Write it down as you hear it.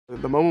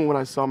The moment when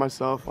I saw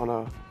myself on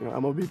a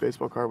MLB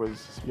baseball card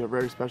was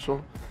very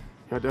special.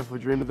 I definitely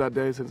dreamed of that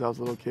day since I was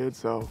a little kid.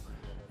 So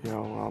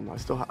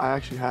I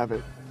actually have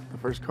it, the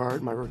first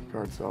card, my rookie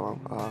card. So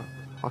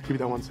I'll keep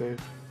that one safe.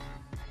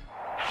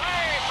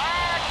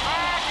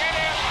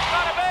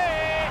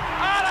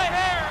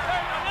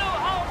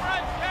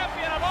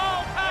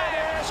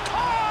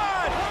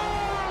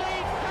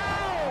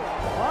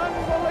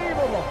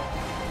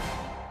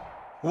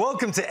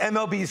 Welcome to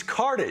MLB's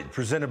Carded,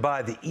 presented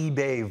by the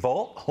eBay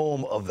Vault,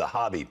 home of the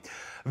hobby.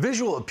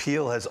 Visual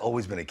appeal has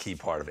always been a key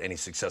part of any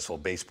successful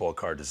baseball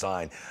card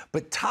design,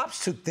 but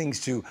Topps took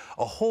things to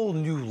a whole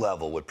new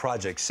level with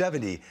Project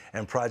 70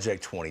 and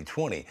Project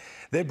 2020.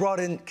 They brought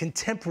in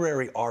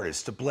contemporary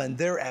artists to blend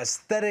their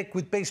aesthetic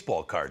with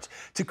baseball cards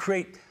to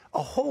create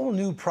a whole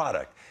new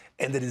product.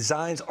 And the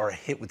designs are a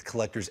hit with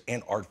collectors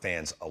and art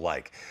fans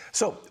alike.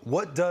 So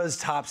what does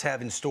Topps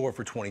have in store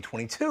for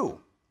 2022?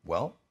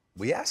 Well,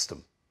 we asked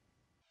them.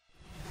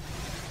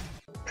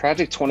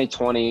 Project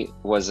 2020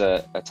 was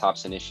a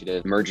Topps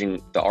initiative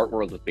merging the art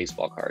world with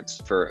baseball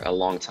cards. For a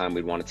long time,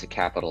 we wanted to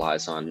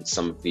capitalize on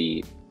some of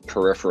the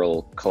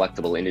peripheral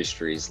collectible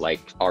industries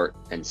like art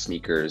and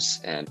sneakers,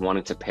 and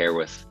wanted to pair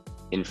with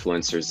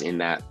influencers in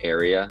that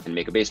area and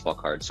make a baseball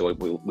card. So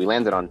we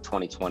landed on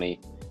 2020.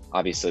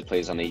 Obviously, it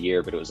plays on the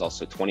year, but it was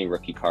also 20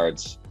 rookie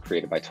cards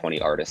created by 20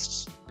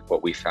 artists.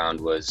 What we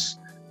found was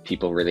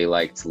people really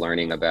liked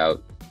learning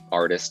about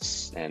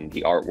artists and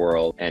the art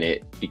world, and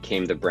it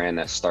became the brand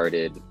that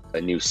started a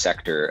new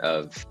sector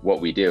of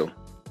what we do.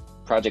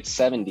 Project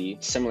 70,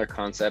 similar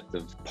concept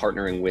of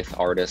partnering with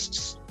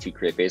artists to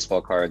create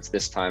baseball cards.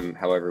 This time,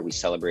 however, we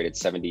celebrated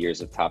 70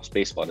 years of Topps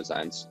baseball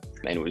designs,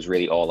 and it was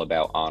really all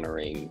about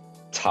honoring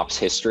Topps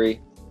history.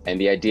 And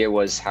the idea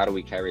was, how do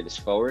we carry this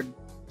forward?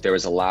 There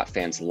was a lot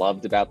fans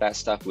loved about that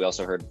stuff. We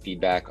also heard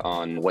feedback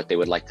on what they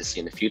would like to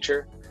see in the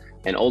future.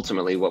 And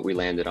ultimately, what we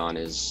landed on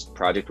is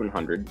Project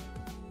 100.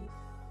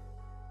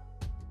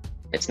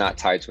 It's not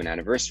tied to an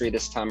anniversary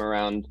this time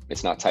around.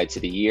 It's not tied to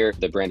the year.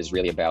 The brand is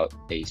really about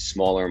a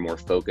smaller, more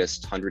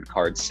focused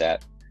 100-card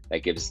set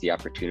that gives the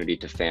opportunity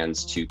to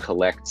fans to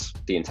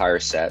collect the entire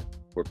set.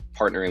 We're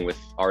partnering with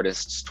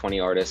artists, 20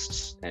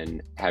 artists,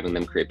 and having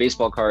them create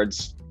baseball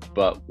cards.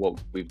 But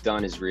what we've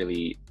done is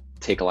really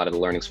take a lot of the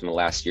learnings from the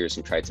last years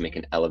and try to make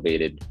an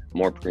elevated,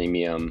 more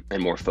premium,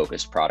 and more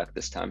focused product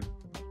this time.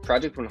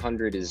 Project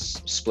 100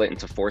 is split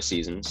into 4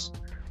 seasons: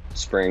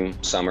 spring,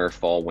 summer,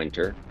 fall,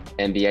 winter.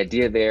 And the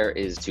idea there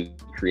is to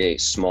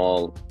create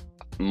small,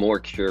 more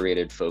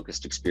curated,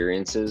 focused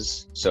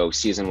experiences. So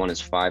season 1 is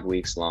 5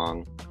 weeks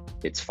long.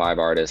 It's 5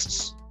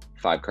 artists,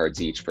 5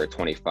 cards each for a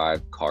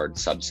 25-card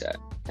subset.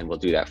 And we'll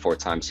do that 4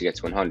 times to get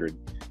to 100.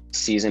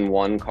 Season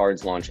 1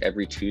 cards launch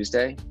every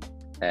Tuesday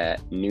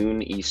at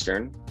noon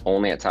Eastern,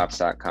 only at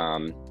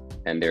Topps.com,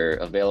 and they're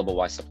available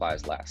while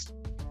supplies last.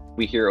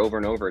 We hear over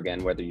and over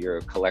again, whether you're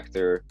a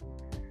collector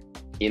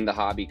in the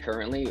hobby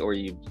currently or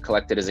you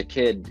collected as a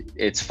kid,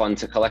 it's fun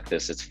to collect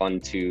this. It's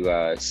fun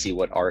to see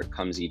what art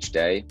comes each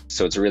day.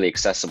 So it's a really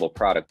accessible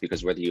product,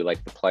 because whether you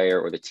like the player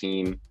or the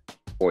team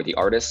or the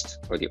artist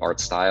or the art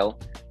style,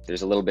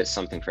 there's a little bit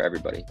something for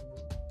everybody.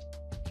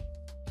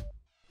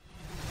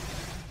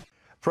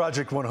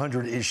 Project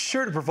 100 is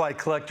sure to provide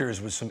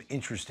collectors with some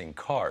interesting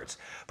cards.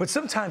 But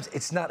sometimes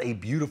it's not a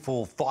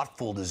beautiful,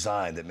 thoughtful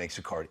design that makes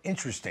a card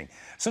interesting.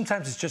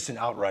 Sometimes it's just an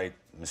outright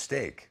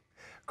mistake.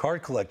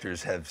 Card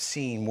collectors have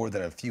seen more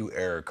than a few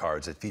error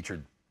cards that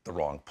featured the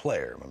wrong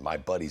player. My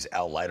buddies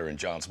Al Leiter and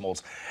John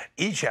Smoltz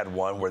each had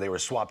one where they were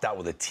swapped out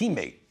with a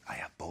teammate. I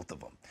have both of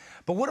them.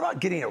 But what about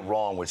getting it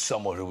wrong with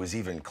someone who was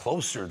even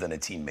closer than a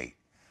teammate?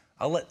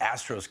 I'll let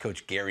Astros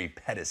coach Gary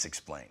Pettis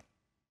explain.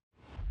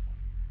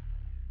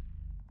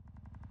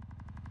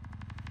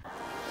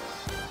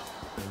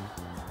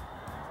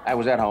 I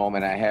was at home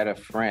and I had a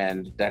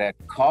friend that had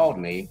called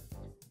me,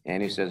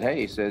 and he says, hey,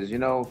 he says,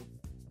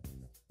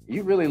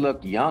 you really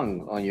look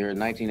young on your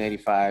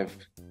 1985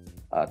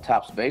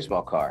 Topps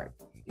baseball card.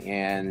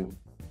 And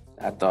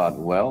I thought,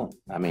 well,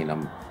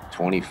 I'm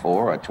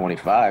 24 or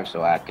 25,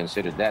 so I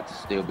considered that to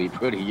still be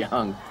pretty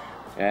young.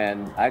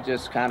 And I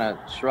just kind of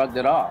shrugged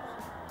it off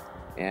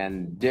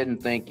and didn't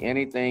think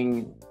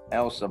anything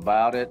else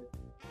about it.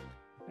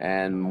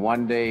 And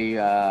one day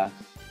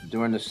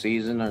during the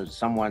season,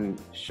 someone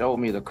showed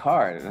me the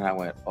card, and I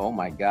went, oh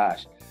my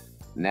gosh,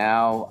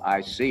 now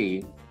I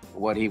see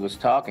what he was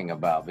talking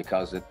about,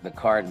 because the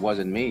card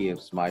wasn't me, it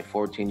was my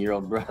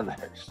 14-year-old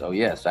brother. So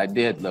yes, I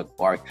did look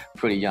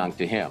pretty young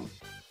to him.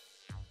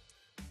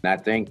 And I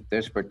think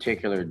this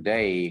particular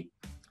day,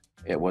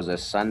 it was a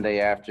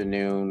Sunday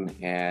afternoon,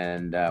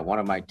 and one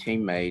of my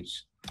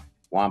teammates,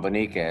 Juan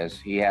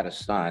Beniquez, he had a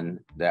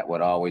son that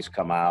would always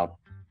come out.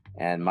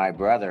 And my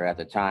brother at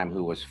the time,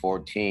 who was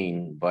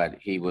 14, but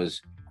he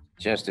was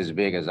just as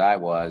big as I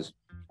was,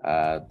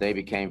 they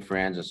became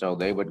friends, and so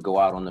they would go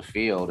out on the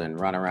field and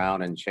run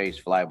around and chase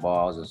fly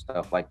balls and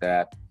stuff like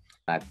that.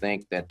 I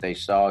think that they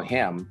saw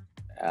him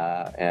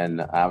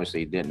and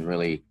obviously didn't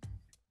really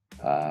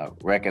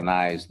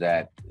recognize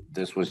that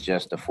this was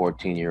just a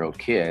 14-year-old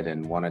kid,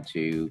 and wanted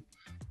to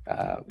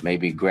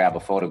maybe grab a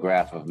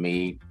photograph of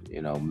me,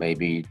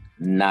 maybe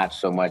not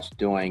so much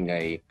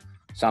doing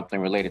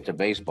something related to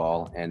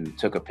baseball, and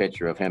took a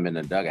picture of him in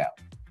the dugout.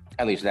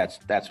 At least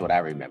that's what I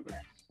remember.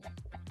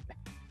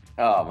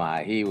 Oh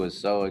my, he was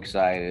so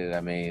excited.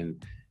 I mean,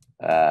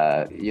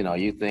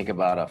 you think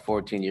about a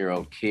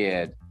 14-year-old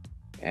kid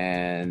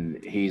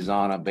and he's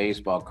on a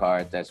baseball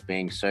card that's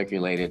being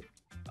circulated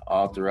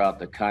all throughout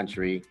the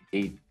country.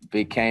 He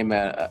became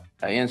an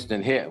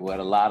instant hit with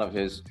a lot of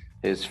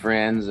his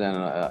friends and,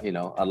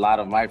 a lot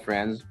of my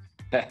friends.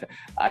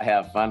 I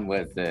have fun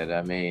with it.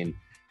 I mean,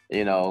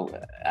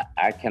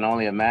 I can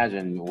only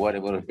imagine what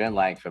it would have been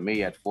like for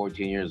me at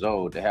 14 years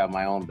old to have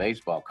my own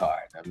baseball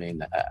card. I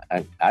mean,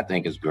 I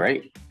think it's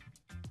great.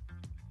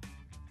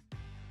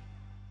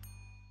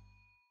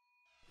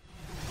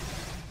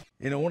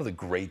 One of the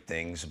great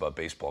things about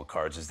baseball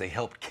cards is they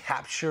help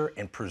capture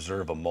and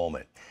preserve a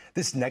moment.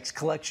 This next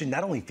collection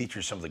not only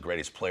features some of the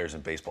greatest players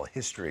in baseball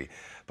history,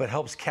 but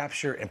helps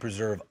capture and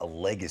preserve a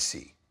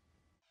legacy.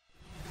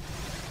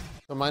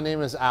 So my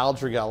name is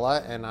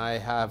Jurgela, and I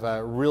have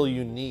a real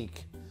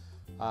unique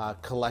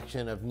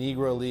collection of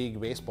Negro League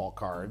baseball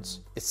cards.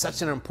 It's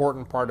such an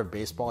important part of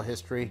baseball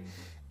history,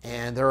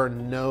 and there are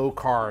no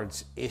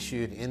cards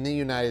issued in the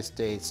United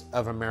States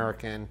of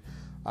American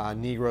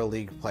Negro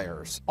League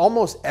players.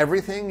 Almost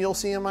everything you'll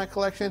see in my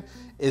collection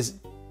is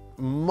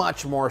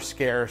much more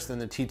scarce than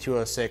the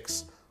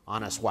T206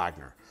 Honus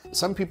Wagner.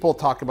 Some people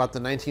talk about the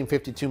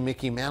 1952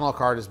 Mickey Mantle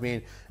card as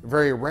being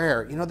very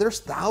rare. There's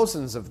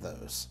thousands of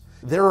those.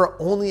 There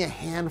are only a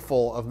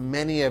handful of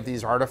many of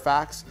these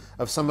artifacts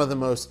of some of the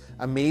most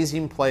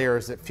amazing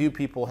players that few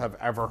people have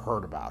ever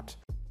heard about.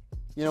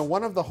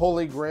 One of the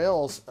holy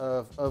grails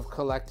of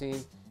collecting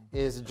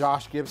is a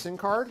Josh Gibson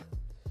card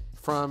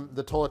from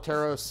the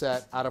Toletero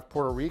set out of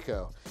Puerto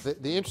Rico.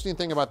 The interesting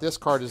thing about this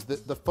card is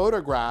that the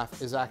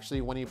photograph is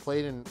actually when he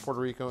played in Puerto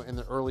Rico in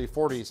the early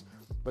 40s,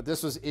 but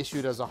this was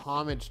issued as a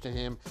homage to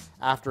him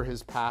after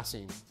his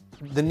passing.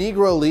 The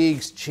Negro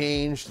Leagues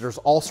changed. There's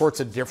all sorts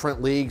of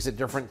different leagues at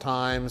different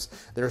times.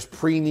 There's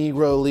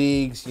pre-Negro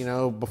leagues,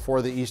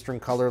 before the Eastern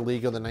Color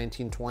League of the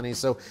 1920s.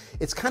 So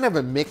it's kind of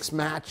a mixed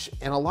match,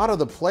 and a lot of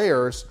the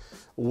players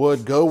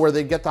would go where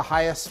they get the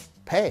highest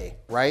pay,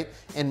 right?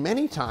 And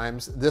many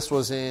times this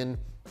was in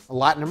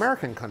Latin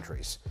American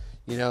countries,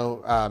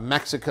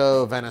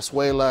 Mexico,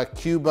 Venezuela,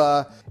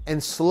 Cuba,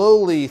 and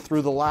slowly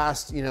through the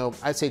last,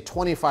 I'd say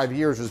 25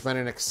 years, there's been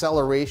an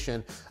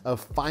acceleration of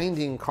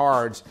finding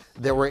cards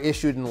that were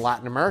issued in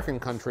Latin American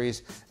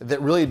countries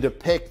that really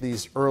depict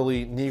these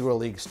early Negro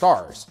League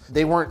stars.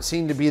 They weren't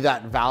seen to be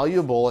that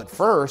valuable at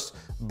first,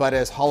 but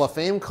as Hall of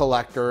Fame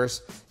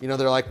collectors,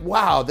 they're like,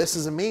 wow, this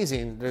is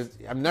amazing.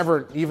 I've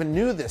never even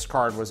knew this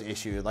card was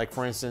issued. Like,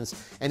 for instance,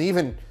 and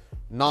even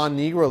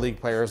non-Negro League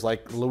players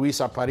like Luis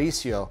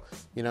Aparicio,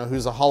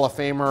 who's a Hall of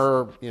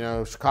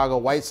Famer, Chicago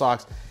White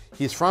Sox.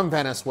 He's from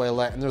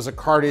Venezuela, and there's a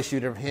card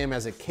issued of him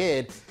as a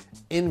kid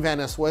in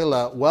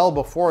Venezuela well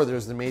before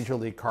there's the Major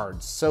League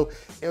cards. So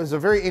it was a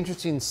very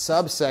interesting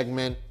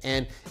sub-segment,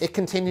 and it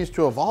continues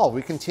to evolve.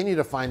 We continue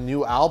to find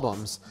new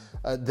albums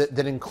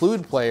that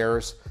include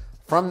players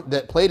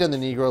that played in the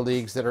Negro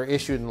Leagues that are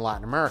issued in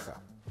Latin America.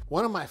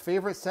 One of my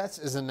favorite sets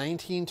is a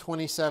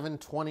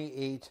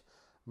 1927-28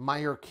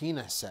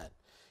 Mallorquina set.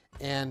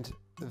 And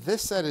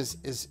this set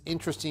is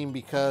interesting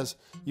because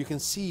you can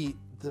see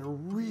the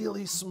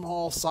really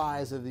small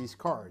size of these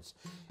cards.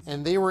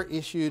 And they were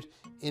issued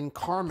in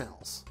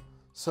caramels.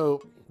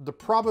 So the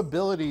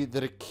probability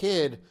that a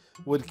kid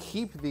would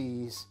keep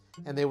these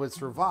and they would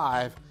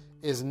survive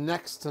is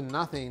next to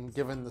nothing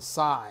given the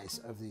size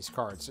of these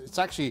cards. It's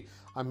actually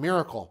a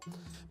miracle.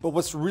 But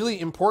what's really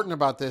important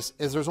about this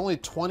is there's only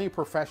 20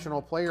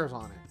 professional players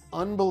on it.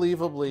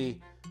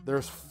 Unbelievably,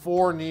 there's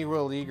 4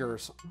 Negro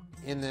Leaguers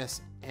in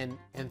this, and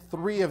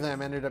 3 of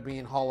them ended up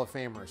being Hall of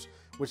Famers,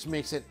 which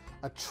makes it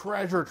a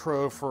treasure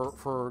trove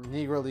for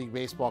Negro League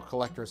baseball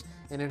collectors,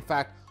 and in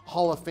fact,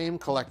 Hall of Fame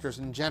collectors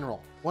in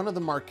general. One of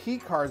the marquee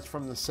cards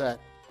from the set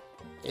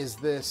is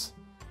this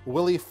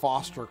Willie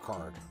Foster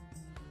card.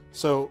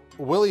 So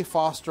Willie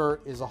Foster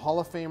is a Hall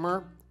of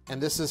Famer,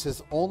 and this is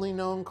his only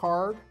known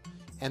card,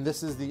 and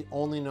this is the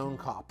only known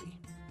copy.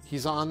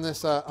 He's on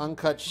this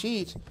uncut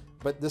sheet,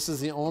 but this is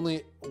the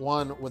only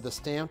one with a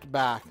stamped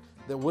back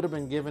that would have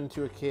been given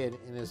to a kid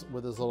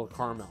with his little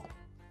caramel.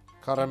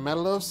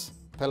 Caramelos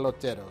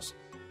peloteros,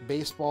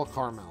 baseball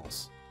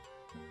caramels.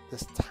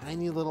 This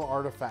tiny little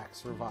artifact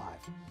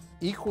survived.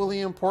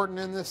 Equally important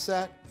in this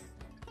set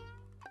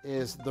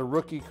is the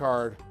rookie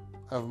card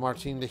of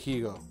Martin de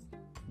Higo.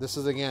 This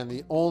is, again,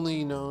 the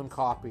only known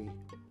copy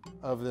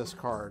of this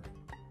card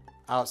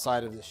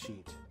outside of the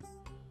sheet.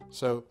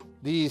 So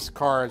these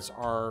cards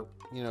are,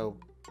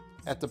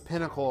 at the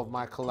pinnacle of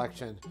my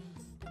collection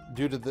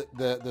due to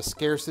the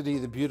scarcity,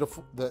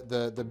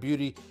 the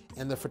beauty,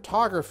 and the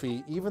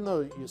photography, even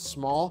though it's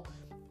small,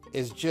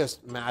 is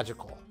just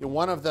magical.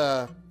 One of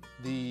the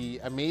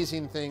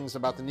amazing things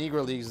about the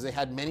Negro Leagues is they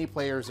had many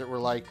players that were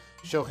like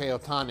Shohei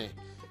Ohtani,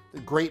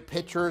 great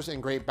pitchers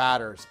and great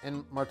batters.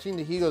 And Martin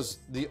Tejigo's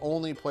the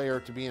only player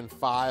to be in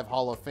 5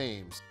 Hall of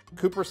Fames.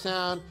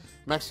 Cooperstown,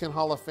 Mexican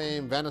Hall of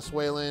Fame,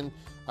 Venezuelan,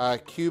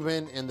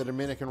 Cuban, and the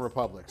Dominican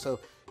Republic. So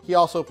he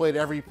also played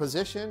every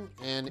position,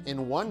 and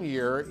in 1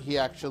 year, he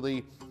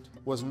actually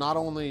was not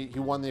only, he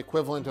won the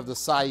equivalent of the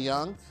Cy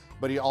Young,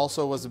 but he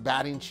also was a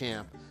batting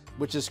champ,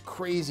 which is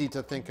crazy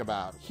to think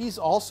about. He's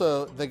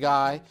also the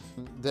guy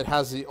that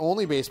has the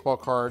only baseball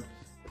card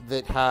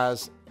that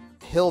has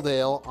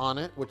Hilldale on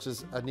it, which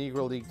is a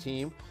Negro League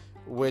team,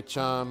 which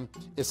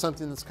is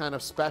something that's kind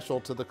of special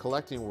to the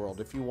collecting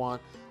world. If you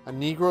want a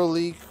Negro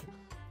League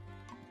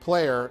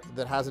player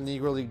that has a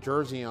Negro League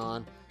jersey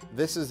on,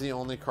 this is the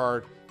only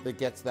card that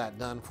gets that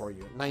done for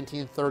you.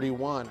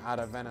 1931 out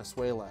of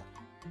Venezuela.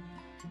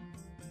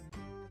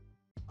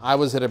 I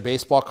was at a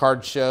baseball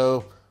card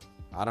show.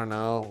 I don't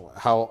know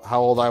how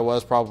old I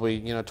was,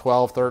 probably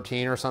 12,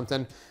 13 or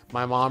something.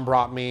 My mom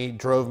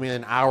drove me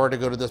an hour to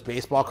go to this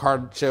baseball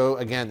card show.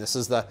 Again, this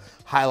is the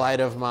highlight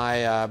of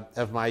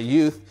my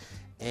youth.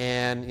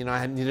 And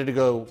I needed to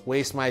go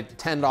waste my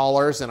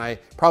 $10, and I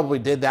probably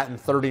did that in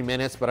 30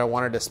 minutes, but I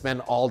wanted to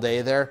spend all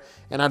day there.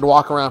 And I'd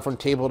walk around from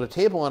table to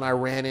table, and I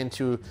ran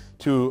into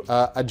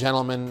a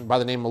gentleman by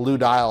the name of Lou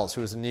Dials,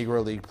 who was a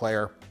Negro League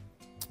player.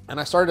 And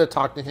I started to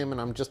talk to him, and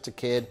I'm just a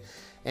kid,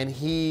 and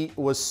he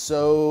was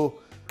so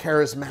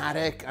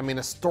charismatic,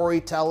 a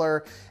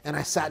storyteller, and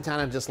I sat down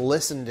and just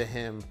listened to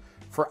him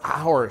for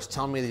hours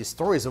telling me these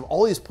stories of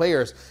all these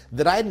players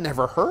that I'd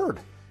never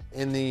heard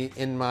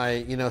in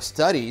my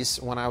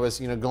studies when I was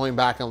going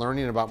back and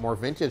learning about more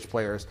vintage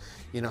players.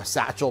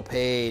 Satchel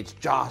Paige,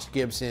 Josh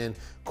Gibson,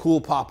 Cool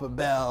Papa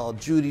Bell,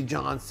 Judy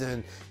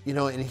Johnson,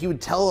 and he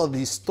would tell all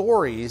these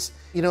stories.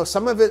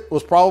 Some of it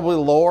was probably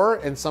lore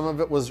and some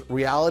of it was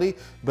reality,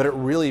 but it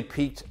really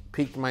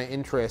piqued my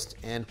interest,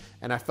 and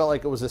I felt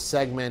like it was a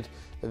segment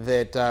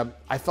that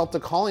I felt the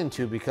calling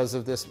to because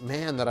of this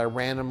man that I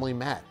randomly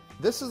met.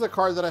 This is a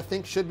card that I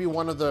think should be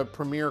one of the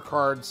premier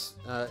cards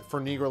for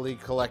Negro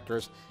League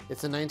collectors.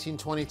 It's a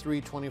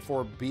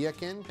 1923-24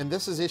 Beacon, and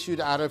this is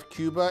issued out of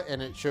Cuba,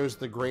 and it shows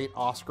the great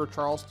Oscar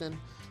Charleston.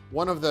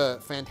 One of the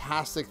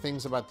fantastic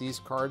things about these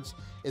cards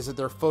is that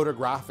they're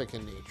photographic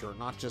in nature,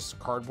 not just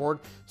cardboard.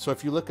 So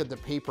if you look at the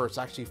paper, it's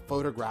actually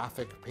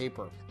photographic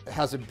paper. It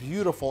has a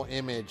beautiful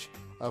image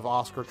of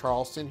Oscar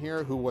Charleston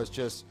here, who was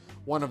just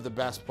one of the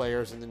best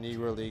players in the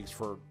Negro Leagues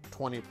for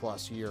 20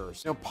 plus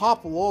years.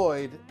 Pop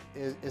Lloyd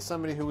is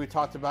somebody who we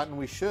talked about, and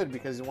we should,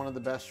 because he's one of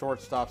the best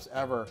shortstops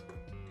ever.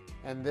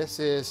 And this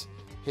is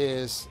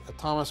his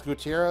Thomas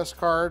Gutierrez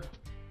card.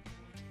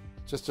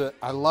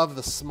 I love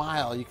the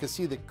smile. You can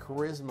see the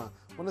charisma.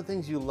 One of the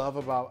things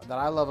that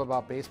I love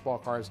about baseball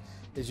cards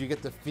is you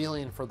get the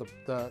feeling for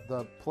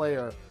the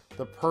player,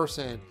 the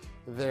person,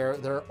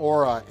 their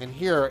aura. And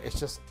here it's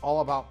just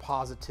all about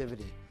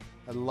positivity.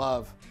 I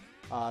love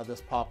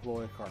this Pop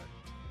Lloyd card.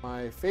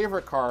 My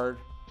favorite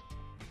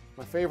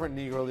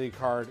Negro League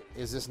card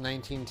is this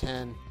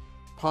 1910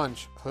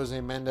 Punch Jose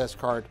Mendez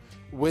card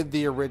with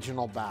the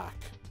original back.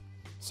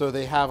 So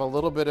they have a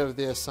little bit of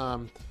this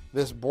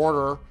this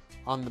border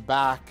on the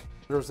back.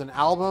 There's an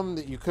album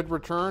that you could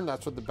return.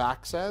 That's what the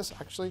back says,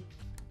 actually.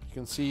 You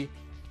can see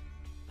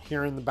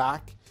here in the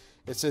back,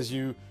 it says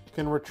you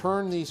can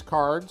return these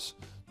cards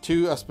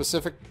to a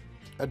specific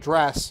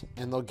address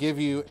and they'll give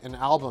you an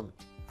album.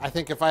 I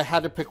think if I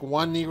had to pick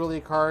one Negro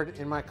League card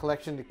in my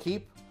collection to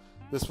keep,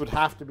 this would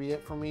have to be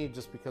it for me,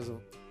 just because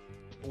of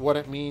what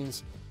it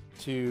means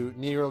to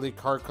Negro League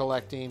card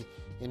collecting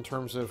in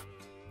terms of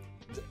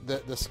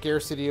the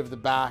scarcity of the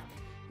back,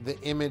 the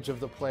image of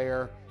the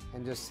player,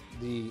 and just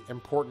the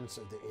importance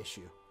of the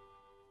issue.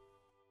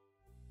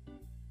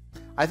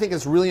 I think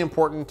it's really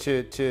important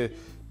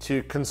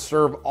to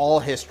conserve all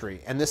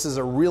history, and this is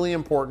a really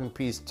important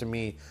piece to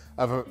me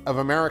of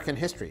American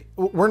history.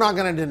 We're not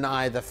going to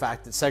deny the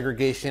fact that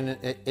segregation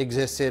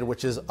existed,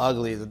 which is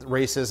ugly, that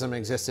racism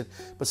existed,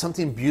 but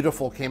something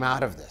beautiful came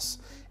out of this.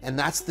 And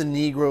that's the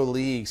Negro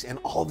Leagues and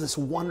all this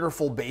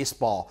wonderful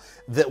baseball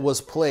that was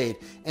played.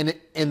 And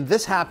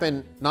this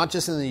happened not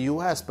just in the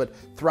US, but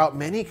throughout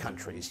many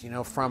countries,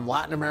 from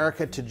Latin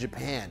America to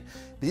Japan.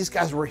 These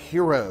guys were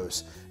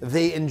heroes.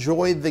 They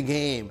enjoyed the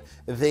game.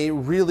 They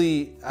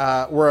really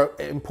were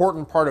an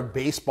important part of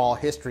baseball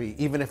history,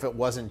 even if it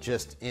wasn't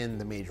just in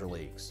the major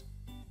leagues.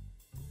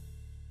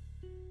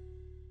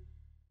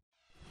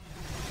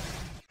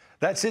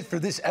 That's it for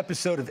this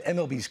episode of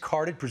MLB's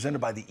Carded, presented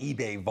by the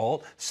eBay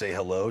Vault. Say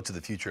hello to the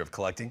future of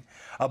collecting.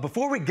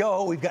 Before we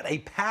go, we've got a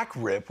pack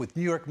rip with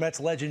New York Mets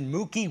legend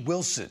Mookie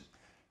Wilson.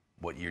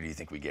 What year do you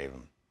think we gave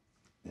him?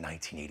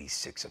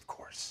 1986, of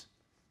course.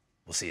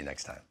 We'll see you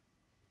next time.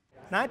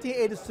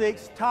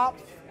 1986 top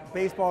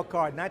baseball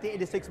card,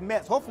 1986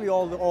 Mets. Hopefully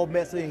all the old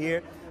Mets in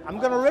here. I'm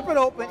going to rip it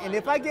open, and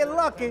if I get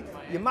lucky,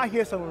 you might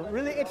hear some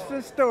really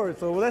interesting stories.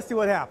 So let's see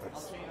what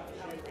happens.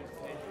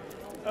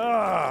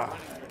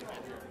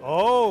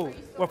 Oh,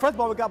 well, first of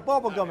all, we got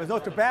bubble gum. There's no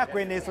tobacco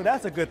in there, so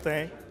that's a good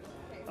thing.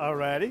 All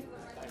righty.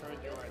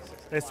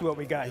 Let's see what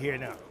we got here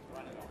now.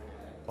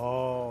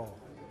 Oh,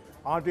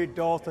 Andre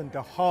Dawson,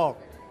 the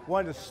Hulk.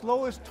 one of the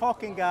slowest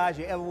talking guys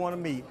you ever want to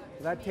meet.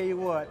 And I tell you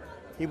what,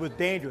 he was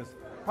dangerous.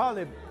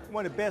 Probably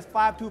one of the best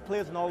 5'2"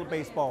 players in all of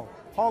baseball.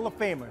 Hall of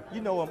Famer.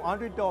 You know him,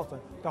 Andre Dawson,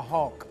 the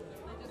Hawk.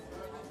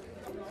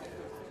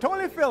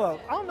 Tony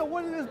Phillips, I don't know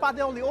what it is about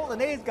the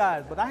Oakland A's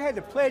guys, but I had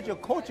the pleasure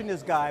of coaching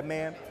this guy,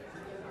 man.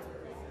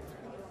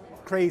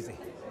 Crazy.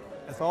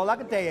 That's all I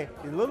can tell you.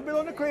 He's a little bit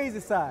on the crazy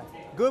side.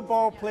 Good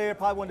ball player,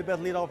 probably one of the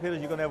best leadoff hitters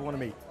you're gonna ever want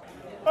to meet.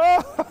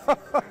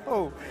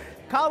 Oh,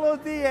 Carlos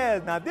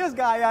Diaz. Now this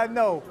guy I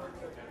know.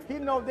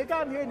 They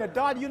got him here in a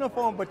Dodger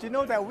uniform, but you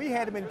know that we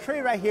had him in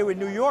trade right here in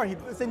New York. He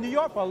was in New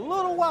York for a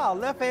little while.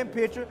 Left-hand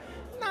pitcher,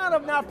 not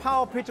a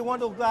power pitcher,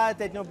 one of those guys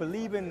that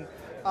believe in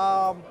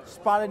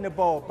spotting the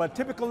ball, but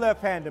typical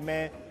left-hander,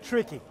 man.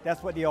 Tricky.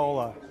 That's what they all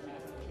are.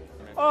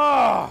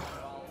 Oh,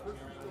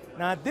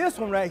 now this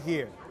one right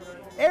here.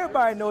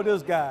 Everybody know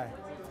this guy,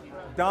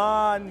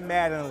 Don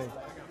Mattingly.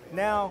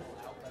 Now,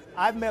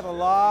 I've met a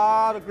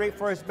lot of great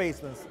first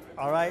basemen,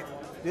 all right?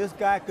 This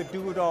guy could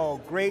do it all.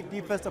 Great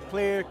defensive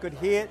player, could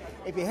hit.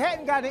 If he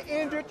hadn't gotten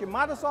injured, you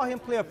might have saw him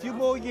play a few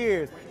more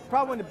years.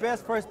 Probably one of the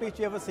best first base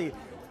you ever see.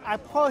 I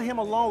put him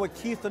along with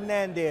Keith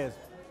Hernandez.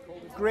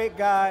 Great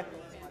guy,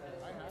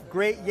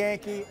 great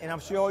Yankee, and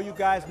I'm sure all you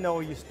guys know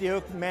he's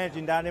still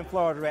managing down in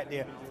Florida right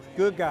there.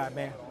 Good guy,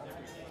 man.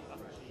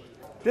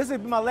 This is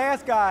my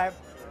last guy,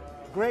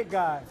 great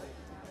guy,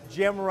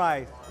 Jim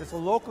Rice. It's a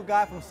local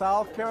guy from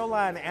South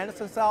Carolina,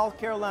 Anderson, South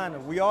Carolina.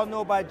 We all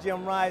know about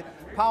Jim Rice,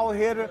 power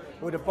hitter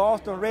with the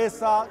Boston Red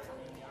Sox.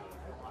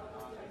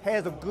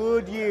 Has a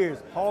good years,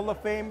 Hall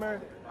of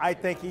Famer. I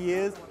think he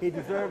is. He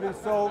deserves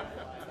it so.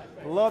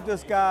 Love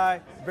this guy,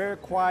 very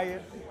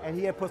quiet, and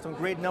he had put some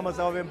great numbers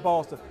out in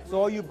Boston.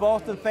 So all you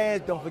Boston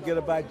fans, don't forget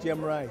about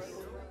Jim Rice.